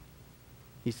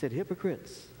 He said,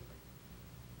 hypocrites,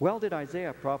 well did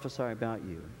Isaiah prophesy about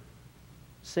you.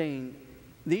 saying,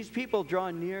 these people draw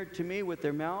near to me with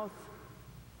their mouth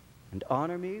and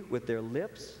honor me with their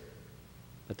lips,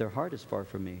 but their heart is far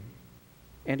from me.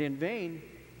 And in vain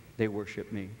they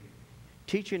worship me,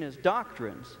 teaching as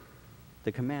doctrines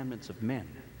the commandments of men.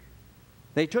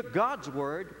 They took God's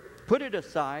word, put it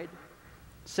aside,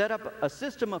 set up a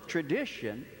system of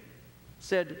tradition,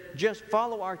 said, just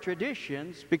follow our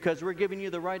traditions because we're giving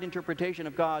you the right interpretation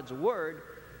of God's word.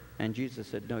 And Jesus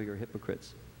said, no, you're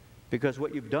hypocrites. Because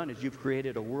what you've done is you've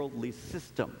created a worldly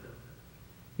system.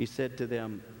 He said to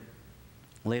them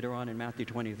later on in Matthew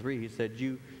 23, he said,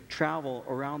 you travel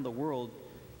around the world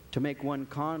to make one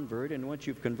convert, and once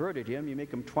you've converted him, you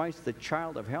make him twice the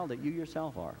child of hell that you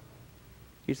yourself are.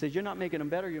 He says, you're not making them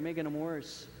better, you're making them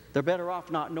worse. They're better off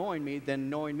not knowing me than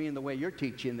knowing me in the way you're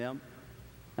teaching them.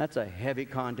 That's a heavy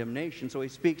condemnation. So he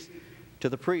speaks to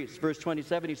the priests. Verse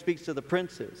 27, he speaks to the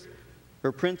princes.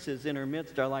 Her princes in her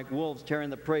midst are like wolves tearing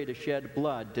the prey to shed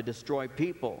blood, to destroy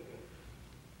people.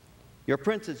 Your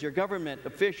princes, your government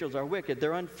officials are wicked.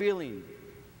 They're unfeeling.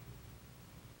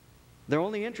 They're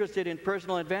only interested in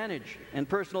personal advantage and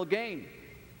personal gain.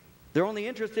 They're only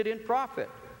interested in profit.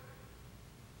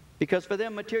 Because for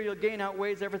them, material gain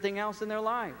outweighs everything else in their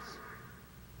lives.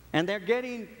 And they're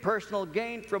getting personal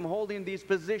gain from holding these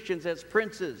positions as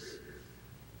princes.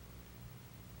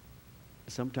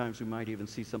 Sometimes we might even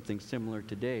see something similar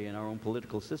today in our own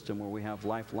political system where we have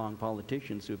lifelong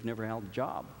politicians who've never held a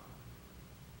job.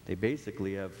 They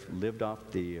basically have lived off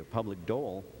the public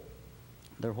dole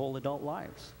their whole adult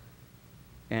lives.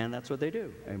 And that's what they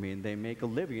do. I mean, they make a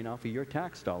living off of your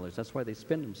tax dollars. That's why they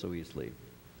spend them so easily.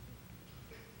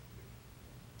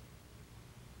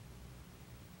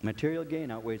 Material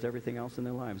gain outweighs everything else in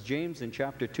their lives. James in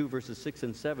chapter 2, verses 6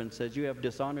 and 7 says, you have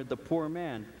dishonored the poor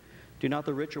man. Do not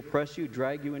the rich oppress you,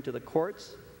 drag you into the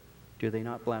courts? Do they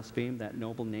not blaspheme that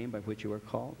noble name by which you are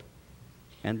called?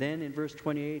 And then in verse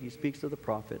 28, he speaks of the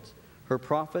prophets. Her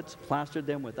prophets plastered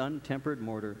them with untempered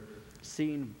mortar,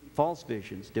 seeing false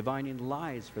visions, divining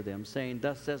lies for them, saying,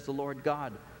 thus says the Lord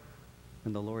God,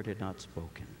 when the Lord had not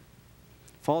spoken.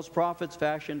 False prophets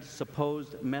fashioned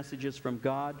supposed messages from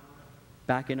God,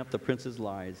 backing up the prince's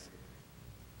lies.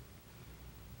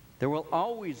 There will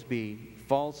always be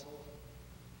false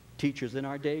teachers in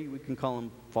our day. We can call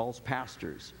them false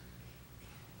pastors,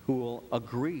 who will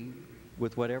agree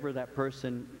with whatever that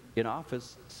person in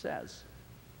office says.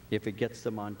 If it gets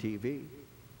them on TV,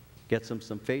 gets them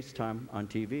some FaceTime on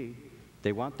TV,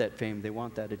 they want that fame, they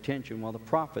want that attention. Well, the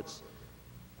prophets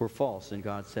were false, and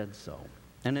God said so.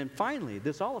 And then finally,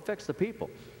 this all affects the people.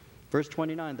 Verse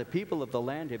 29, the people of the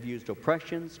land have used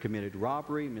oppressions, committed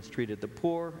robbery, mistreated the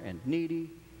poor and needy.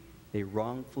 They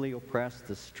wrongfully oppressed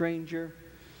the stranger.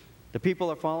 The people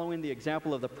are following the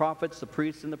example of the prophets, the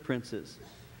priests, and the princes.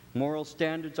 Moral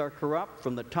standards are corrupt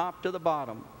from the top to the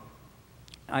bottom.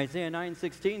 Isaiah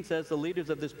 9:16 says the leaders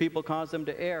of this people cause them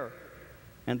to err,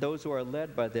 and those who are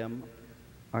led by them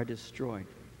are destroyed.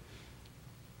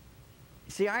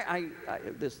 See,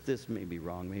 this may be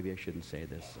wrong. Maybe I shouldn't say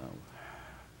this. So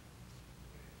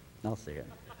I'll say it.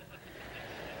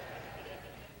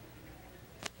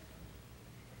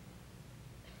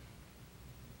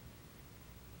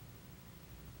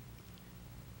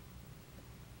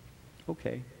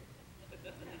 Okay.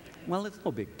 Well, it's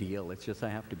no big deal. It's just I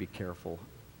have to be careful.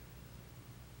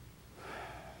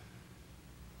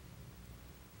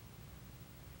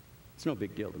 It's no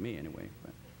big deal to me anyway,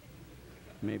 but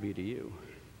maybe to you.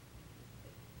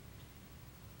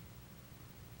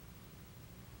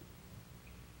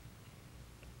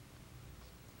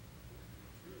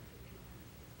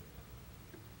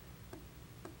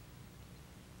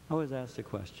 I was asked a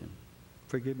question.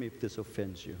 Forgive me if this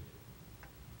offends you.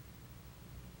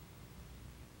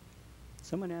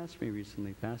 Someone asked me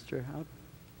recently, Pastor,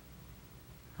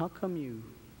 how come,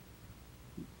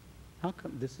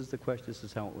 this is the question, this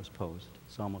is how it was posed.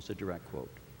 It's almost a direct quote.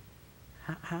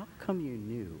 How come you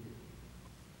knew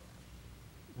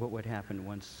what would happen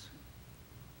once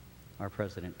our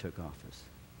president took office?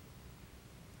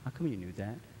 How come you knew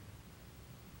that?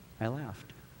 I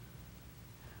laughed.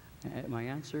 My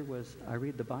answer was, I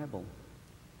read the Bible.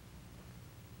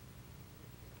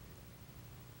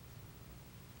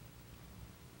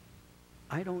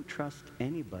 I don't trust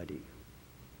anybody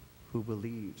who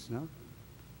believes, no?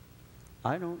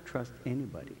 I don't trust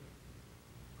anybody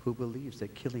who believes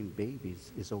that killing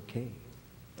babies is okay.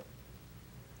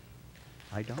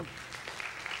 I don't.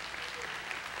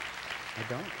 I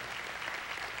don't.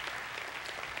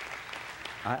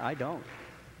 I don't.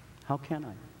 How can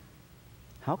I?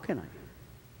 How can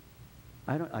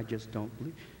I? I just don't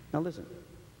believe. Now listen,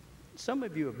 some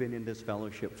of you have been in this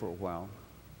fellowship for a while.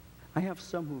 I have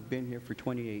some who've been here for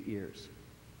 28 years.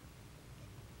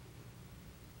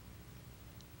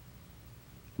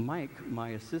 Mike, my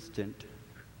assistant,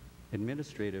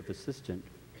 administrative assistant,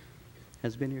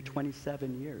 has been here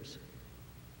 27 years.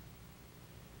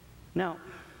 Now,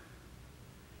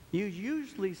 you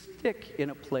usually stick in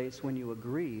a place when you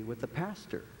agree with the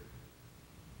pastor,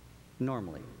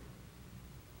 normally.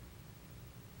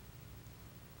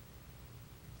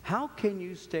 How can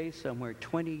you stay somewhere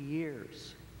 20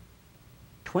 years,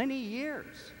 20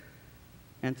 years,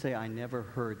 and say, I never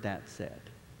heard that said?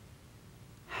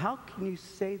 How can you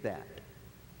say that?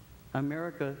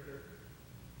 America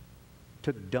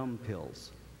took dumb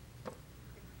pills.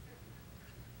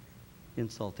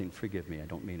 Insulting, forgive me, I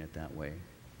don't mean it that way.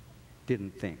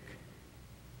 Didn't think,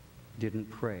 didn't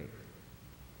pray,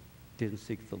 didn't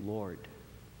seek the Lord,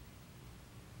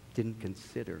 didn't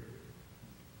consider.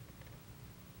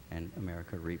 And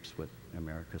America reaps what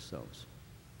America sows.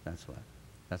 That's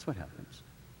what happens.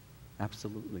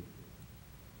 Absolutely.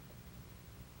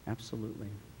 Absolutely.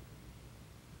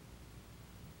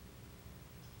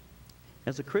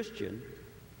 As a Christian,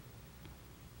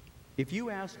 if you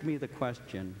asked me the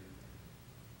question,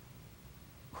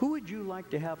 who would you like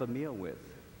to have a meal with,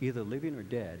 either living or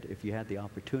dead, if you had the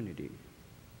opportunity,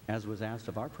 as was asked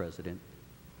of our president,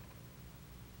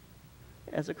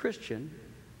 as a Christian,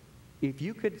 if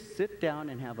you could sit down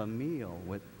and have a meal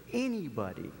with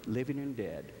anybody, living and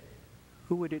dead,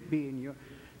 who would it be in your...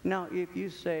 Now, if you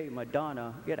say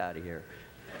Madonna, get out of here.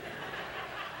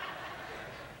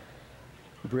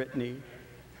 Britney.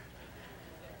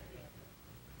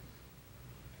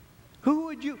 Who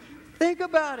would you... Think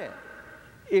about it.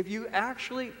 If you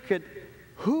actually could...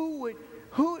 Who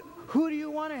do you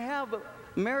want to have a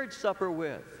marriage supper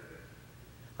with?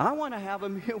 I want to have a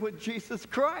meal with Jesus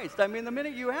Christ. I mean, the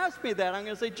minute you ask me that, I'm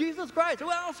going to say, Jesus Christ.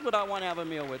 Who else would I want to have a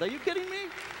meal with? Are you kidding me?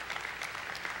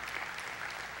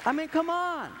 I mean, come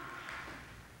on.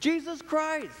 Jesus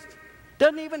Christ.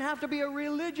 Doesn't even have to be a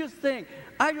religious thing.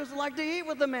 I just like to eat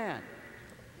with the man.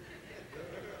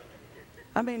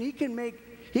 I mean, he can make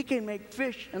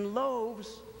fish and loaves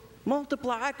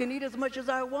multiply. I can eat as much as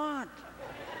I want.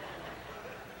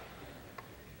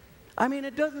 I mean,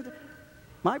 it doesn't...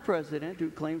 My president, who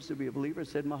claims to be a believer,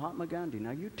 said Mahatma Gandhi. Now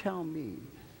you tell me,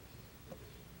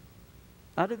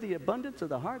 out of the abundance of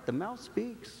the heart, the mouth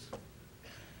speaks.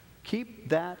 Keep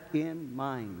that in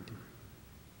mind.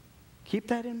 Keep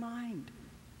that in mind.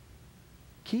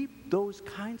 Keep those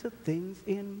kinds of things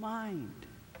in mind.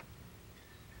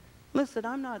 Listen,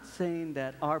 I'm not saying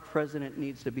that our president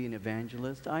needs to be an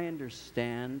evangelist. I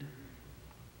understand.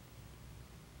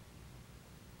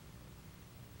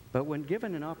 But when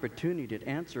given an opportunity to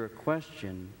answer a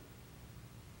question,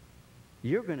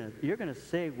 you're gonna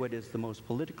say what is the most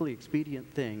politically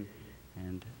expedient thing,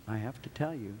 and I have to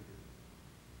tell you,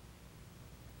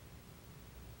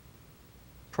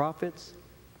 prophets,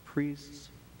 priests,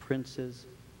 princes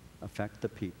affect the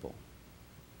people.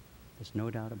 There's no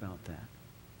doubt about that.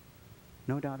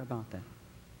 No doubt about that.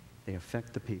 They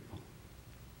affect the people.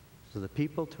 So the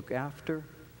people took after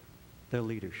their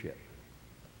leadership.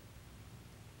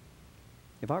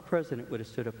 If our president would have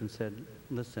stood up and said,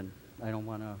 listen, I don't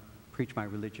want to preach my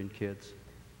religion, kids,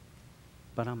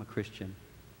 but I'm a Christian,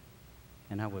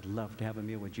 and I would love to have a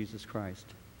meal with Jesus Christ,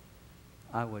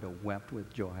 I would have wept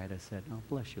with joy. I'd have said, oh,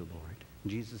 bless you, Lord.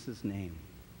 Jesus' name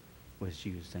was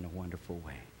used in a wonderful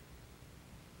way.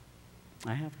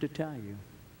 I have to tell you,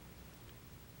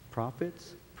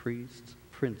 prophets, priests,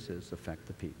 princes affect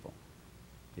the people.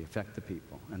 They affect the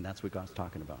people, and that's what God's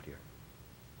talking about here.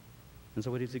 And so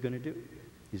what is he going to do?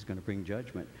 He's going to bring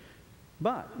judgment.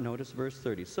 But, notice verse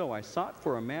 30. So I sought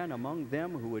for a man among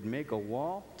them who would make a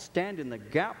wall, stand in the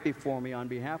gap before me on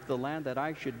behalf of the land, that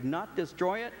I should not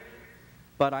destroy it,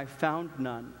 but I found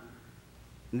none.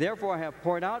 Therefore I have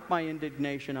poured out my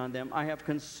indignation on them. I have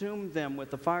consumed them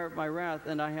with the fire of my wrath,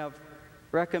 and I have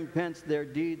recompensed their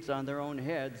deeds on their own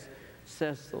heads,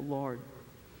 says the Lord.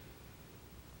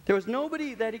 There was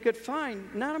nobody that he could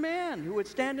find, not a man, who would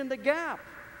stand in the gap.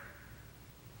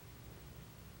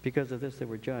 Because of this, they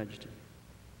were judged.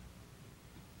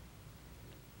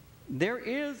 There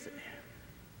is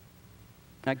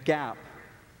a gap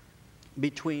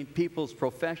between people's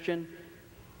profession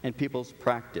and people's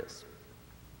practice.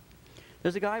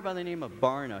 There's a guy by the name of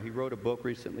Barna. He wrote a book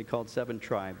recently called 7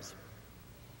 Tribes.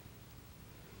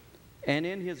 And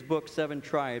in his book, 7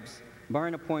 Tribes,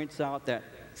 Barna points out that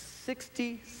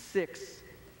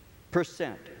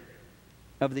 66%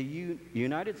 of the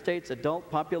United States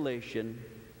adult population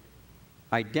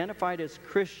identified as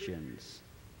Christians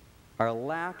are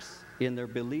lax in their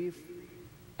belief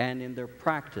and in their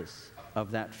practice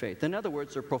of that faith. In other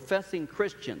words, they're professing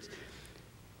Christians.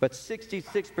 But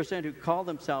 66% who call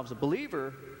themselves a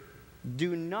believer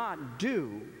do not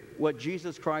do what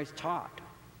Jesus Christ taught.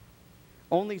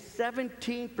 Only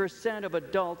 17% of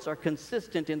adults are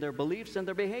consistent in their beliefs and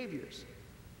their behaviors.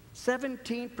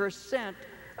 17%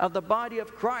 of the body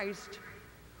of Christ,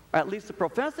 or at least the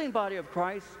professing body of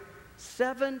Christ,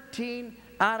 17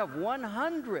 out of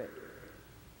 100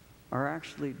 are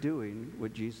actually doing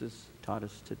what Jesus taught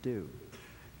us to do.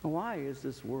 Why is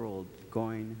this world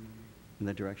going in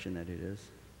the direction that it is?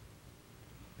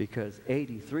 Because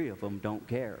 83 of them don't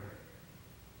care,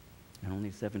 and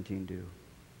only 17 do.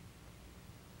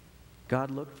 God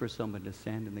looked for someone to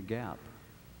stand in the gap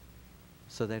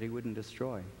so that he wouldn't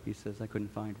destroy. He says, I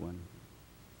couldn't find one.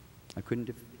 I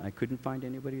couldn't find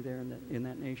anybody there in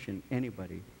that nation.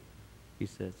 Anybody. He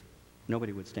says,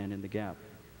 nobody would stand in the gap.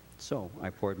 So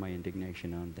I poured my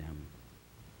indignation on them.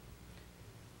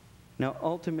 Now,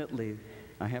 ultimately,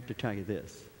 I have to tell you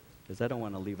this, because I don't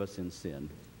want to leave us in sin.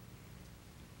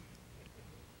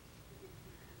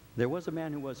 There was a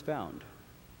man who was found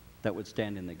that would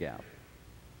stand in the gap.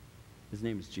 His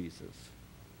name is Jesus.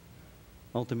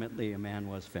 Ultimately, a man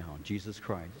was found, Jesus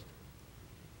Christ.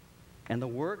 And the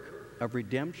work of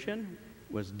redemption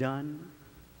was done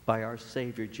by our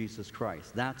Savior, Jesus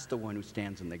Christ. That's the one who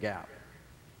stands in the gap.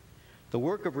 The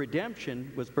work of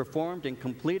redemption was performed and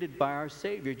completed by our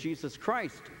Savior, Jesus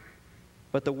Christ.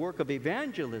 But the work of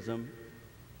evangelism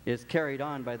is carried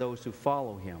on by those who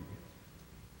follow him.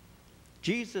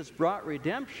 Jesus brought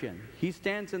redemption. He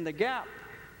stands in the gap.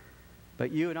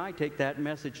 But you and I take that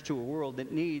message to a world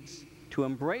that needs to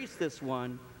embrace this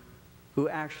one who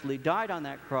actually died on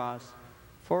that cross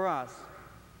for us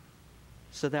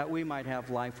so that we might have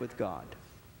life with God.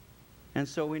 And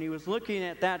so when he was looking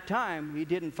at that time, he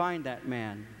didn't find that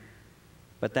man.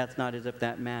 But that's not as if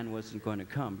that man wasn't going to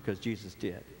come, because Jesus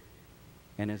did.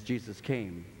 And as Jesus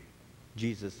came,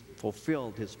 Jesus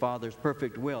fulfilled his Father's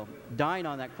perfect will, dying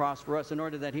on that cross for us in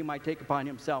order that he might take upon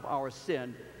himself our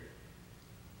sin.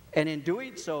 And in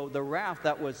doing so, the wrath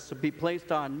that was to be placed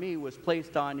on me was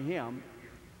placed on him.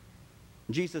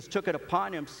 Jesus took it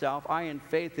upon himself. I, in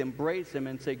faith, embrace him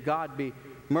and say, God, be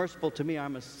merciful to me.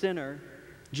 I'm a sinner.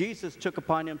 Jesus took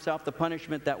upon himself the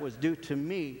punishment that was due to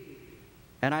me.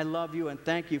 And I love you and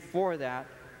thank you for that.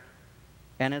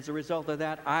 And as a result of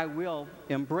that, I will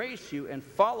embrace you and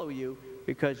follow you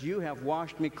because you have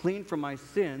washed me clean from my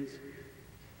sins.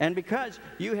 And because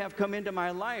you have come into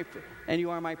my life and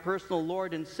you are my personal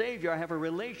Lord and Savior, I have a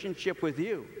relationship with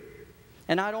you.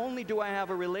 And not only do I have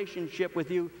a relationship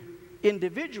with you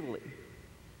individually,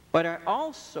 but I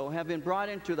also have been brought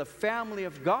into the family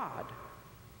of God.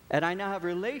 And I now have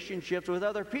relationships with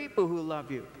other people who love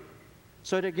you.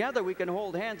 So together we can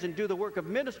hold hands and do the work of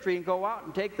ministry and go out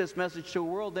and take this message to a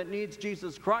world that needs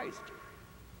Jesus Christ.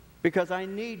 Because I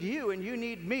need you and you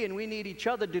need me and we need each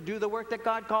other to do the work that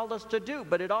God called us to do.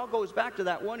 But it all goes back to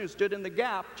that one who stood in the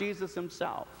gap, Jesus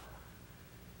himself.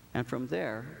 And from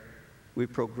there, we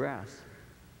progress.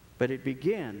 But it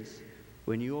begins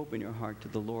when you open your heart to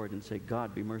the Lord and say,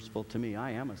 God, be merciful to me.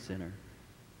 I am a sinner.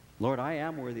 Lord, I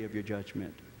am worthy of your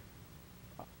judgment.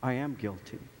 I am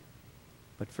guilty.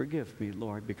 But forgive me,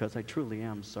 Lord, because I truly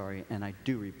am sorry and I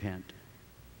do repent.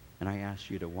 And I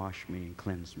ask you to wash me and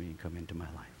cleanse me and come into my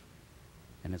life.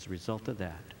 And as a result of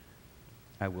that,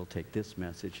 I will take this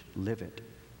message, live it,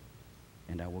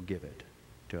 and I will give it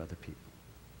to other people,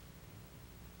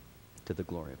 to the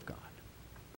glory of God.